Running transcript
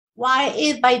Why,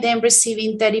 if by them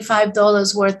receiving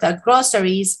 $35 worth of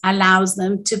groceries allows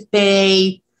them to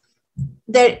pay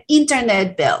their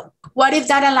internet bill? What if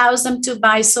that allows them to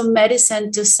buy some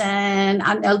medicine to send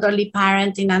an elderly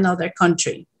parent in another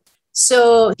country?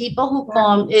 So people who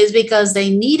come is because they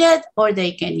need it or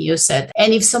they can use it.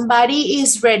 And if somebody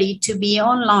is ready to be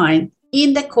online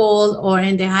in the cold or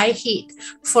in the high heat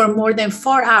for more than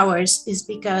 4 hours, is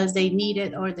because they need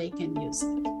it or they can use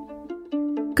it.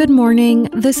 Good morning.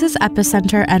 This is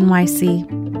Epicenter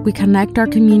NYC. We connect our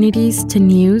communities to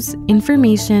news,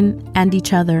 information, and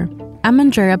each other. I'm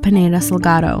Andrea Pineda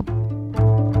Salgado.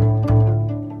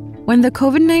 When the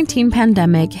COVID-19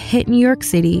 pandemic hit New York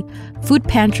City, food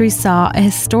pantries saw a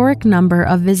historic number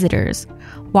of visitors.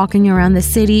 Walking around the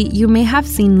city, you may have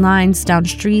seen lines down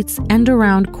streets and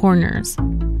around corners.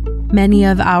 Many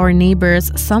of our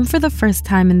neighbors, some for the first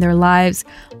time in their lives,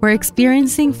 were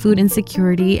experiencing food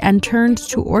insecurity and turned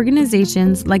to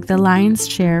organizations like the Lion's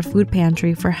Share Food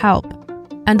Pantry for help.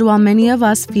 And while many of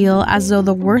us feel as though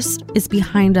the worst is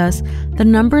behind us, the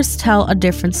numbers tell a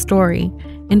different story.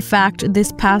 In fact,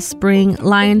 this past spring,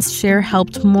 Lion's Share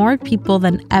helped more people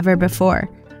than ever before.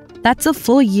 That's a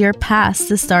full year past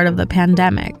the start of the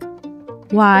pandemic.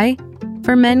 Why?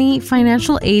 For many,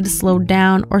 financial aid slowed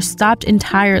down or stopped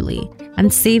entirely,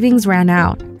 and savings ran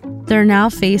out. They're now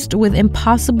faced with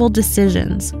impossible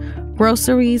decisions: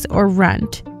 groceries or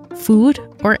rent, food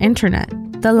or internet.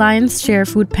 The Lion's Share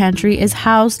Food Pantry is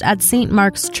housed at St.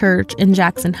 Mark's Church in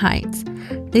Jackson Heights.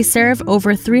 They serve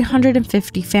over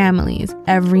 350 families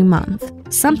every month,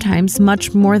 sometimes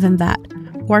much more than that,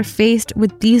 who are faced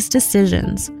with these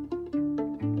decisions.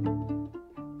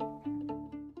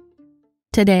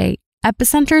 Today,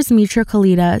 Epicenter's Mitra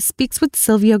Kalita speaks with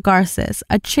Sylvia Garces,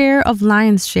 a chair of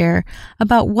Lion's Share,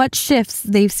 about what shifts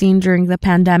they've seen during the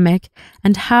pandemic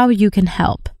and how you can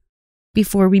help.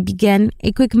 Before we begin,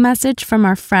 a quick message from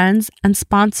our friends and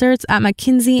sponsors at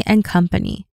McKinsey &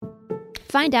 Company.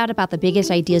 Find out about the biggest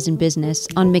ideas in business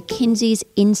on McKinsey's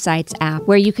Insights app,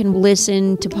 where you can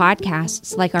listen to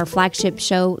podcasts like our flagship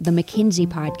show, The McKinsey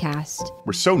Podcast.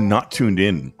 We're so not tuned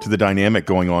in to the dynamic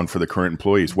going on for the current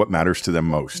employees, what matters to them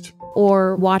most.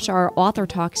 Or watch our Author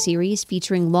Talk series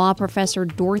featuring law professor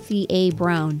Dorothy A.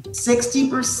 Brown.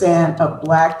 60% of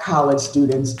Black college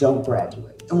students don't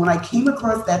graduate. And when I came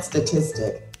across that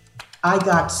statistic, I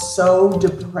got so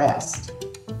depressed.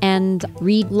 And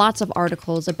read lots of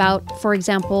articles about, for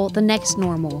example, The Next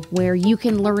Normal, where you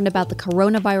can learn about the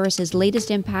coronavirus's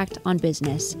latest impact on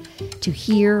business. To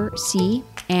hear, see,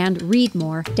 and read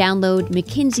more, download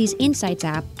McKinsey's Insights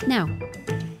app now.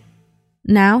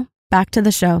 Now, back to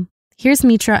the show. Here's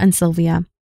Mitra and Sylvia.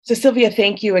 So Sylvia,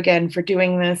 thank you again for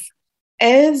doing this.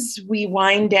 As we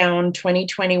wind down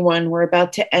 2021, we're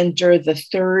about to enter the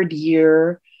third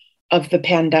year of the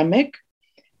pandemic.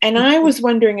 And I was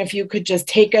wondering if you could just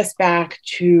take us back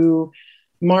to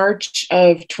March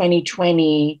of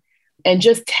 2020 and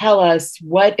just tell us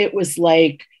what it was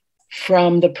like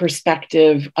from the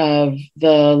perspective of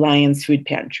the Lions Food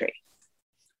Pantry.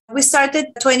 We started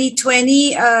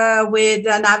 2020 with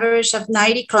an average of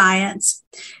 90 clients.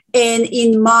 And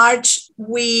in March,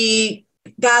 we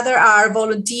gathered our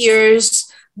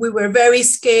volunteers. We were very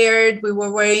scared. We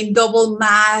were wearing double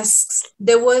masks.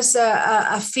 There was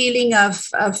a feeling of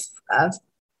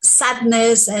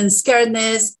sadness and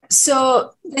scaredness.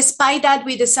 So despite that,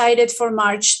 we decided for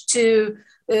March to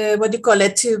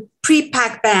to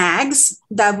pre-pack bags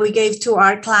that we gave to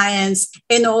our clients.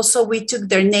 And also we took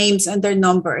their names and their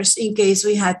numbers in case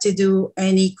we had to do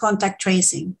any contact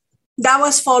tracing. That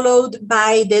was followed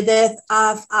by the death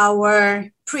of our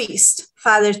priest,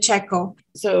 Father Checo.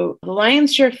 So the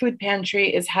Lion's Share Food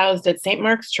Pantry is housed at St.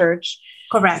 Mark's Church.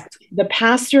 Correct. The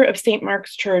pastor of St.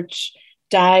 Mark's Church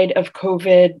died of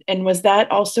COVID. And was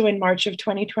that also in March of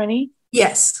 2020?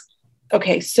 Yes.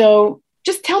 Okay, so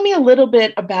just tell me a little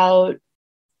bit about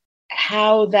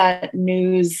how that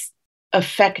news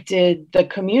affected the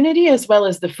community as well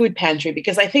as the food pantry,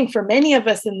 because I think for many of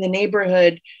us in the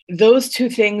neighborhood, those two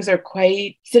things are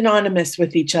quite synonymous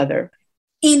with each other.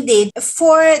 Indeed.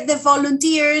 For the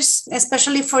volunteers,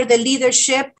 especially for the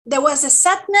leadership, there was a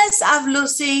sadness of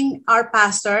losing our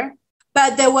pastor,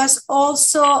 but there was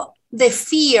also the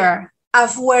fear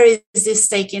of where is this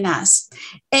taking us.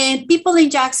 And people in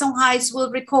Jackson Heights will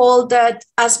recall that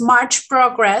as March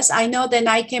progressed, I know that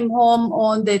I came home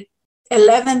on the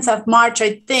 11th of March,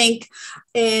 I think,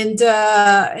 and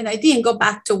I didn't go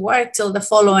back to work till the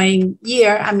following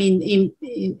year. I mean,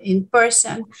 in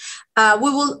person,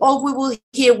 all we will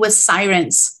hear was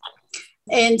sirens,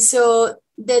 and so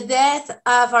the death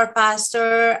of our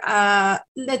pastor,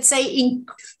 let's say,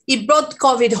 it brought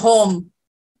COVID home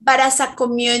But as a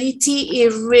community,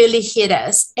 it really hit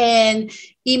us and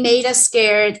it made us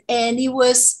scared. And it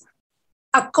was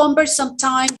a cumbersome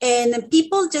time. And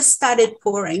people just started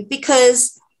pouring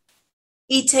because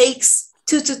it takes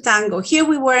two to tango. Here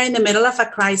we were in the middle of a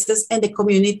crisis and the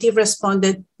community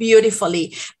responded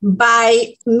beautifully.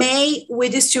 By May, we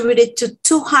distributed to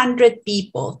 200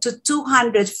 people, to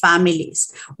 200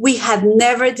 families. We had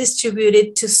never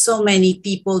distributed to so many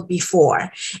people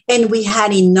before, and we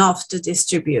had enough to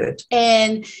distribute.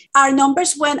 And our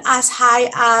numbers went as high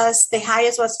as the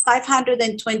highest was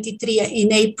 523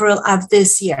 in April of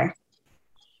this year.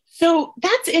 So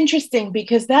that's interesting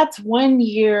because that's 1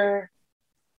 year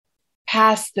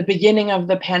past the beginning of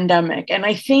the pandemic. And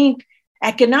I think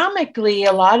economically,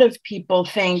 a lot of people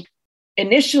think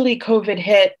initially COVID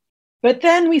hit, but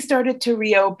then we started to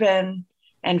reopen.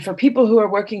 And for people who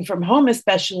are working from home,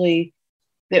 especially,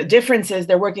 the difference is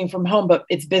they're working from home, but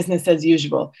it's business as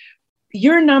usual.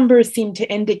 Your numbers seem to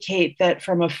indicate that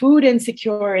from a food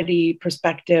insecurity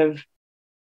perspective,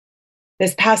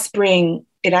 this past spring,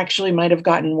 it actually might have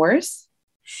gotten worse.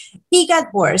 It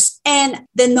got worse. And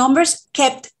the numbers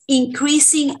kept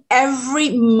increasing every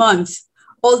month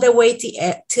all the way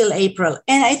till April.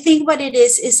 And I think what it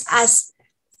is as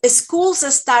schools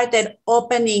started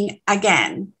opening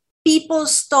again, people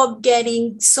stopped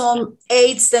getting some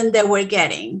aids than they were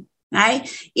getting, right?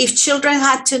 If children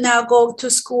had to now go to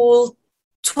school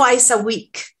twice a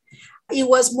week, it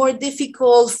was more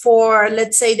difficult for,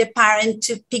 let's say, the parent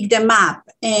to pick them up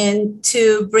and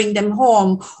to bring them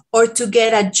home or to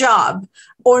get a job.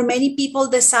 Or many people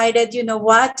decided, you know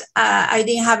what, I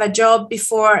didn't have a job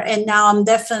before and now I'm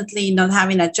definitely not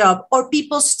having a job. Or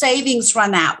people's savings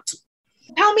run out.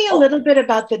 Tell me a little bit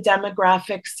about the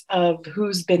demographics of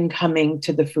who's been coming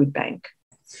to the food bank.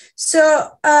 So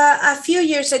a few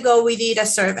years ago, we did a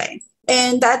survey.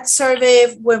 And that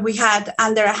survey, when we had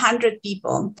under 100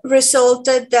 people,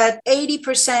 resulted that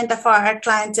 80% of our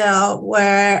clientele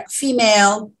were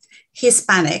female,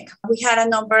 Hispanic. We had a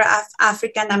number of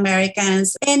African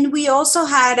Americans, and we also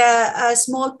had a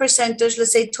small percentage,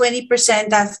 let's say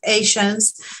 20% of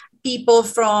Asians, people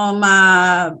from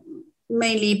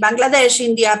mainly Bangladesh,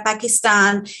 India,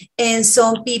 Pakistan, and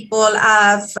some people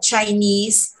of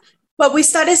Chinese. What we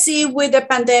started seeing with the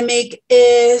pandemic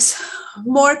is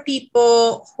more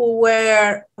people who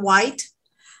were white,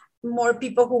 more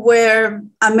people who were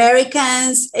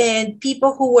Americans, and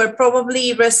people who were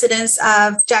probably residents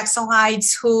of Jackson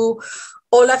Heights who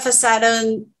all of a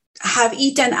sudden have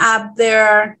eaten up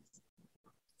their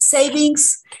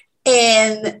savings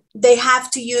and they have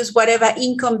to use whatever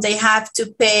income they have to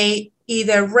pay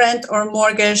either rent or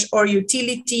mortgage or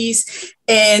utilities.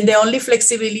 And the only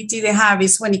flexibility they have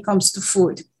is when it comes to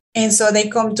food. And so they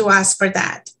come to us for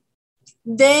that.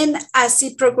 Then as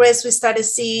it progressed, we started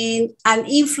seeing an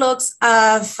influx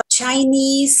of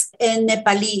Chinese and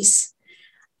Nepalese.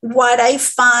 What I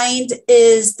find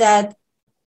is that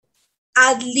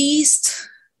at least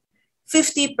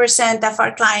 50% of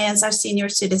our clients are senior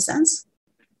citizens.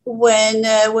 When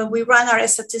we ran our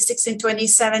statistics in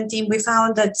 2017, we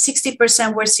found that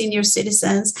 60% were senior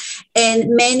citizens,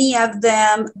 and many of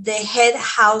them, they had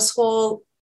household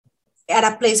at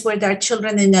a place where there are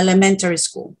children in elementary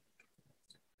school.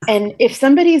 And if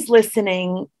somebody's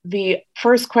listening, the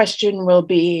first question will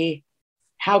be,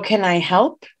 how can I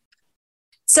help?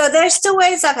 So there's two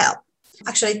ways of help,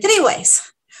 actually 3 ways.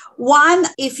 One,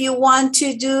 if you want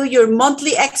to do your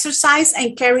monthly exercise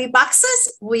and carry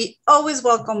boxes, we always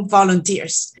welcome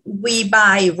volunteers. We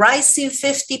buy rice in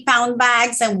 50-pound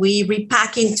bags and we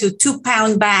repack into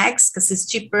 2-pound bags because it's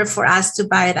cheaper for us to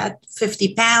buy it at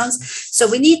 50 pounds. So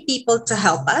we need people to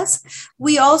help us.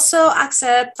 We also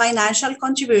accept financial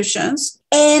contributions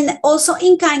and also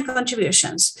in-kind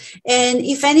contributions. And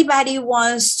if anybody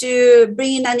wants to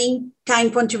bring in an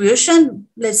in-kind contribution,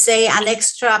 let's say an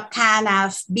extra can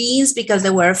of beans because they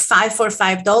were $5 for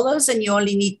 $5 and you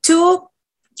only need 2,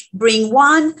 bring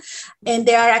 1. And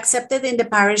they are accepted in the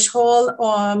parish hall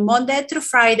on Monday through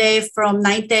Friday from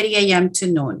 9:30 a.m. to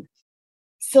noon.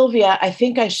 Sylvia, I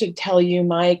think I should tell you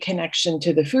my connection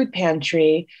to the food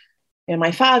pantry. And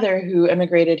my father, who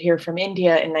immigrated here from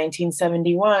India in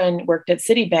 1971, worked at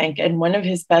Citibank. And one of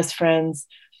his best friends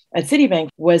at Citibank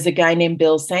was a guy named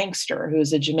Bill Sangster,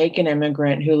 who's a Jamaican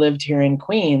immigrant who lived here in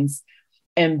Queens.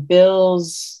 And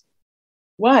Bill's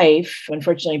wife,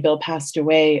 unfortunately, Bill passed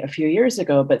away a few years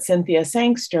ago, but Cynthia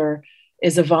Sangster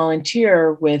is a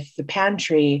volunteer with the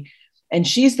pantry. And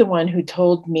she's the one who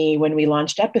told me when we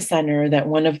launched Epicenter that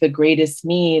one of the greatest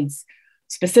needs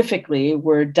specifically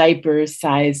were diapers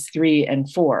size 3 and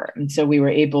 4. And so we were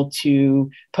able to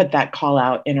put that call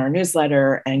out in our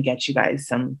newsletter and get you guys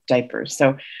some diapers.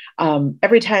 So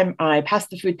every time I pass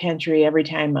the food pantry, every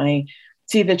time I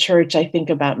see the church, I think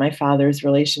about my father's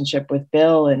relationship with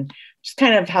Bill and just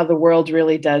kind of how the world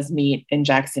really does meet in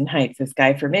Jackson Heights. This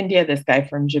guy from India, this guy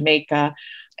from Jamaica,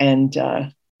 and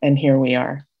here we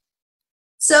are.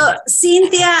 So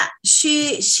Cynthia,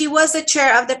 she was the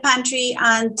chair of the pantry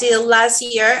until last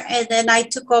year, and then I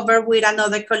took over with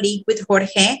another colleague, with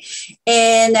Jorge,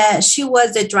 and she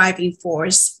was the driving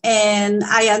force, and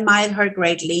I admired her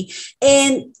greatly.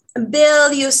 And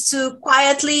Bill used to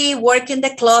quietly work in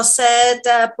the closet,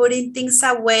 putting things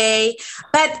away.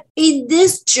 But in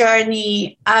this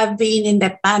journey I've been in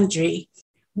the pantry,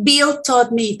 Bill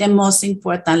taught me the most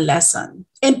important lesson.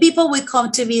 And people would come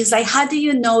to me, it's like, how do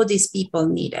you know these people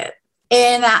need it?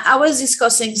 And I was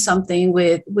discussing something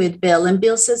with Bill, and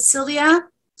Bill said, Sylvia,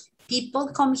 people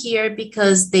come here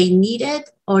because they need it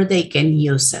or they can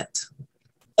use it.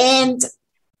 And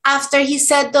after he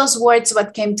said those words,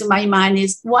 what came to my mind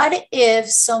is, what if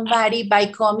somebody, by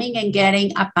coming and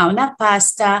getting a pound of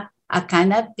pasta, a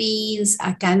can of beans,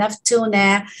 a can of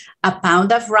tuna, a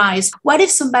pound of rice, what if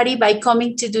somebody, by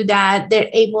coming to do that, they're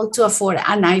able to afford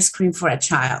an ice cream for a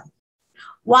child?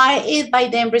 Why if by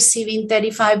them receiving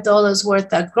 $35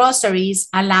 worth of groceries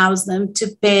allows them to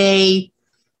pay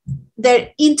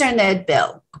their internet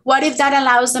bill? What if that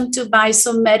allows them to buy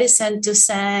some medicine to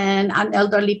send an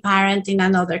elderly parent in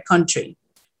another country?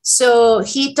 So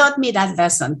he taught me that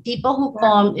lesson. People who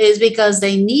come is because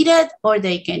they need it or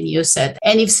they can use it.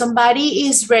 And if somebody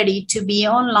is ready to be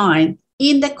online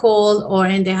in the cold or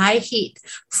in the high heat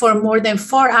for more than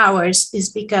 4 hours, is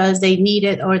because they need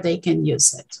it or they can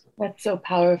use it. That's so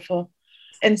powerful.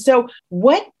 And so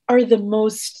what are the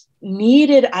most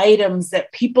needed items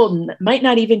that people might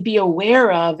not even be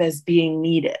aware of as being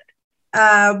needed?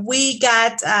 We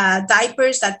got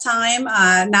diapers that time.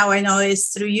 Now I know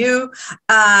it's through you.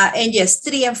 And yes,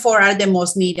 3 and 4 are the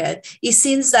most needed. It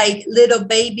seems like little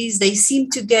babies, they seem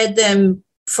to get them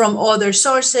from other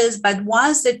sources, but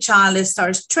once the child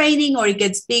starts training or it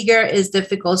gets bigger, it's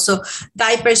difficult. So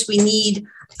diapers, we need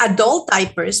adult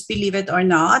diapers, believe it or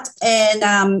not. And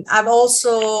I'm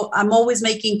always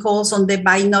making calls on the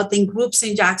Buy Nothing groups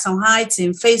in Jackson Heights,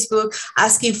 in Facebook,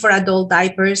 asking for adult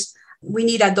diapers. We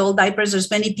need adult diapers. There's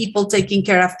many people taking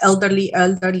care of elderly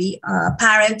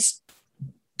parents.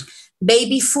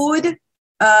 Baby food.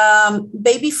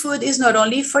 Baby food is not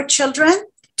only for children.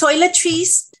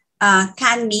 Toiletries,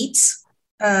 canned meats,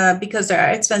 because they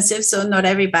are expensive, so not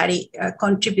everybody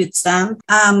contributes them,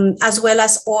 as well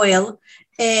as oil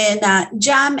and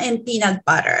jam and peanut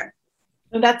butter.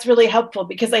 And that's really helpful,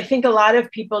 because I think a lot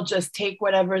of people just take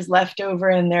whatever's left over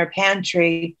in their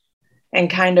pantry and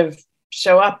kind of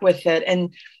show up with it.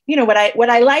 And, you know, what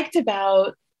I liked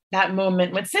about that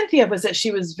moment with Cynthia was that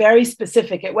she was very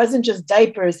specific. It wasn't just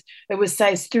diapers, it was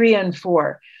size 3 and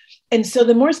 4. And so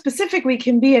the more specific we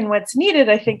can be in what's needed,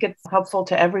 I think it's helpful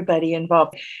to everybody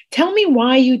involved. Tell me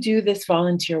why you do this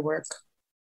volunteer work.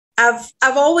 I've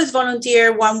always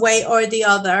volunteered one way or the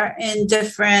other in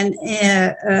different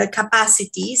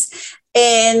capacities.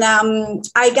 And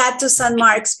I got to St.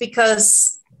 Mark's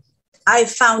because I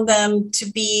found them to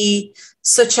be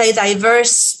such a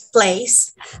diverse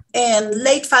place. And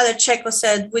late Father Checo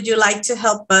said, would you like to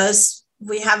help us?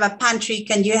 We have a pantry.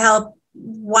 Can you help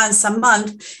once a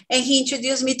month? And he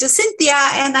introduced me to Cynthia.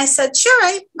 And I said, sure,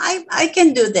 I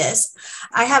can do this.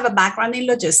 I have a background in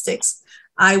logistics.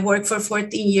 I worked for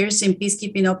 14 years in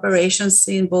peacekeeping operations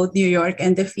in both New York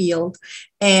and the field.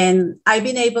 And I've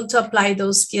been able to apply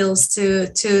those skills to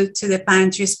the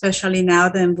pantry, especially now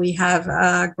that we have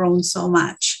grown so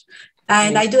much.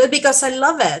 And I do it because I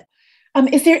love it.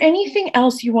 Is there anything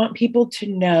else you want people to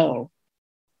know?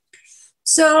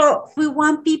 So we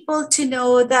want people to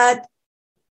know that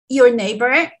your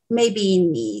neighbor may be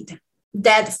in need,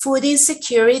 that food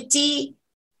insecurity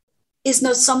is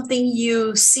not something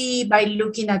you see by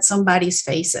looking at somebody's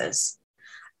faces,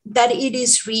 that it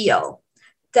is real,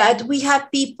 that we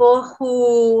have people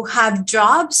who have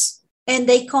jobs and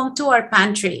they come to our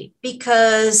pantry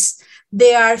because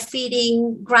they are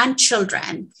feeding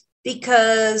grandchildren,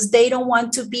 because they don't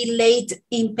want to be late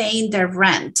in paying their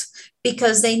rent,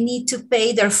 because they need to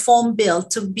pay their phone bill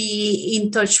to be in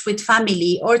touch with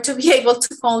family or to be able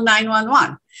to call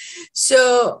 911.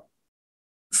 So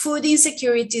food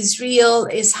insecurity is real,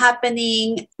 is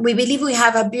happening. We believe we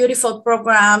have a beautiful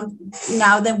program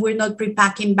now that we're not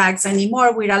prepacking bags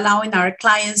anymore. We're allowing our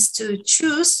clients to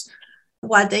choose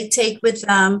what they take with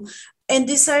them. And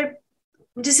these are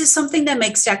This is something that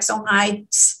makes Jackson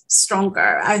Heights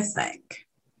stronger, I think.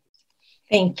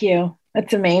 Thank you.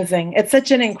 That's amazing. It's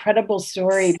such an incredible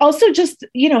story. Also, just,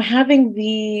 having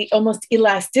the almost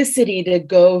elasticity to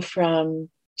go from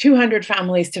 200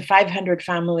 families to 500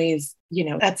 families,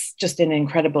 that's just an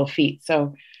incredible feat.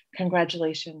 So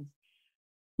congratulations.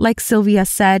 Like Sylvia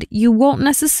said, you won't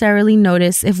necessarily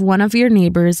notice if one of your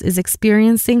neighbors is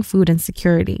experiencing food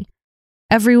insecurity.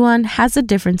 Everyone has a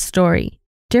different story,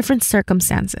 different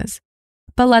circumstances.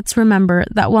 But let's remember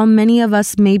that while many of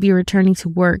us may be returning to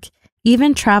work,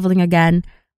 even traveling again,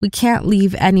 we can't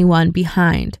leave anyone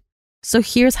behind. So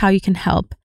here's how you can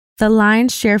help. The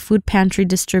Lions Share Food Pantry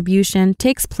distribution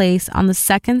takes place on the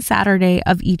second Saturday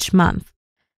of each month.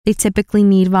 They typically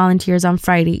need volunteers on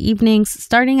Friday evenings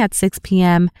starting at 6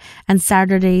 p.m. and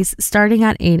Saturdays starting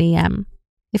at 8 a.m.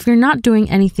 If you're not doing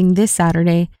anything this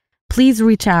Saturday, please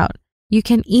reach out. You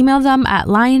can email them at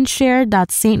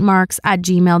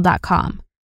lionshare.stmarks@gmail.com.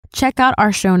 Check out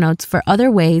our show notes for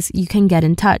other ways you can get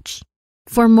in touch.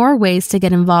 For more ways to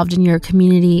get involved in your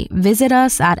community, visit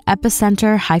us at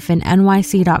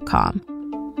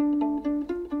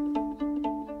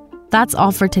epicenter-nyc.com. That's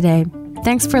all for today.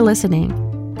 Thanks for listening.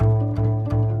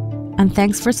 And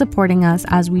thanks for supporting us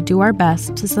as we do our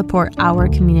best to support our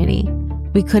community.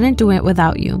 We couldn't do it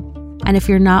without you. And if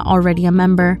you're not already a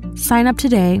member, sign up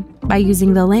today by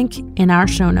using the link in our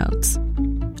show notes.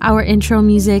 Our intro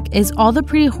music is All the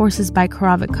Pretty Horses by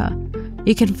Karavika.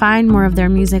 You can find more of their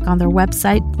music on their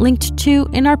website, linked to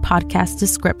in our podcast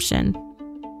description.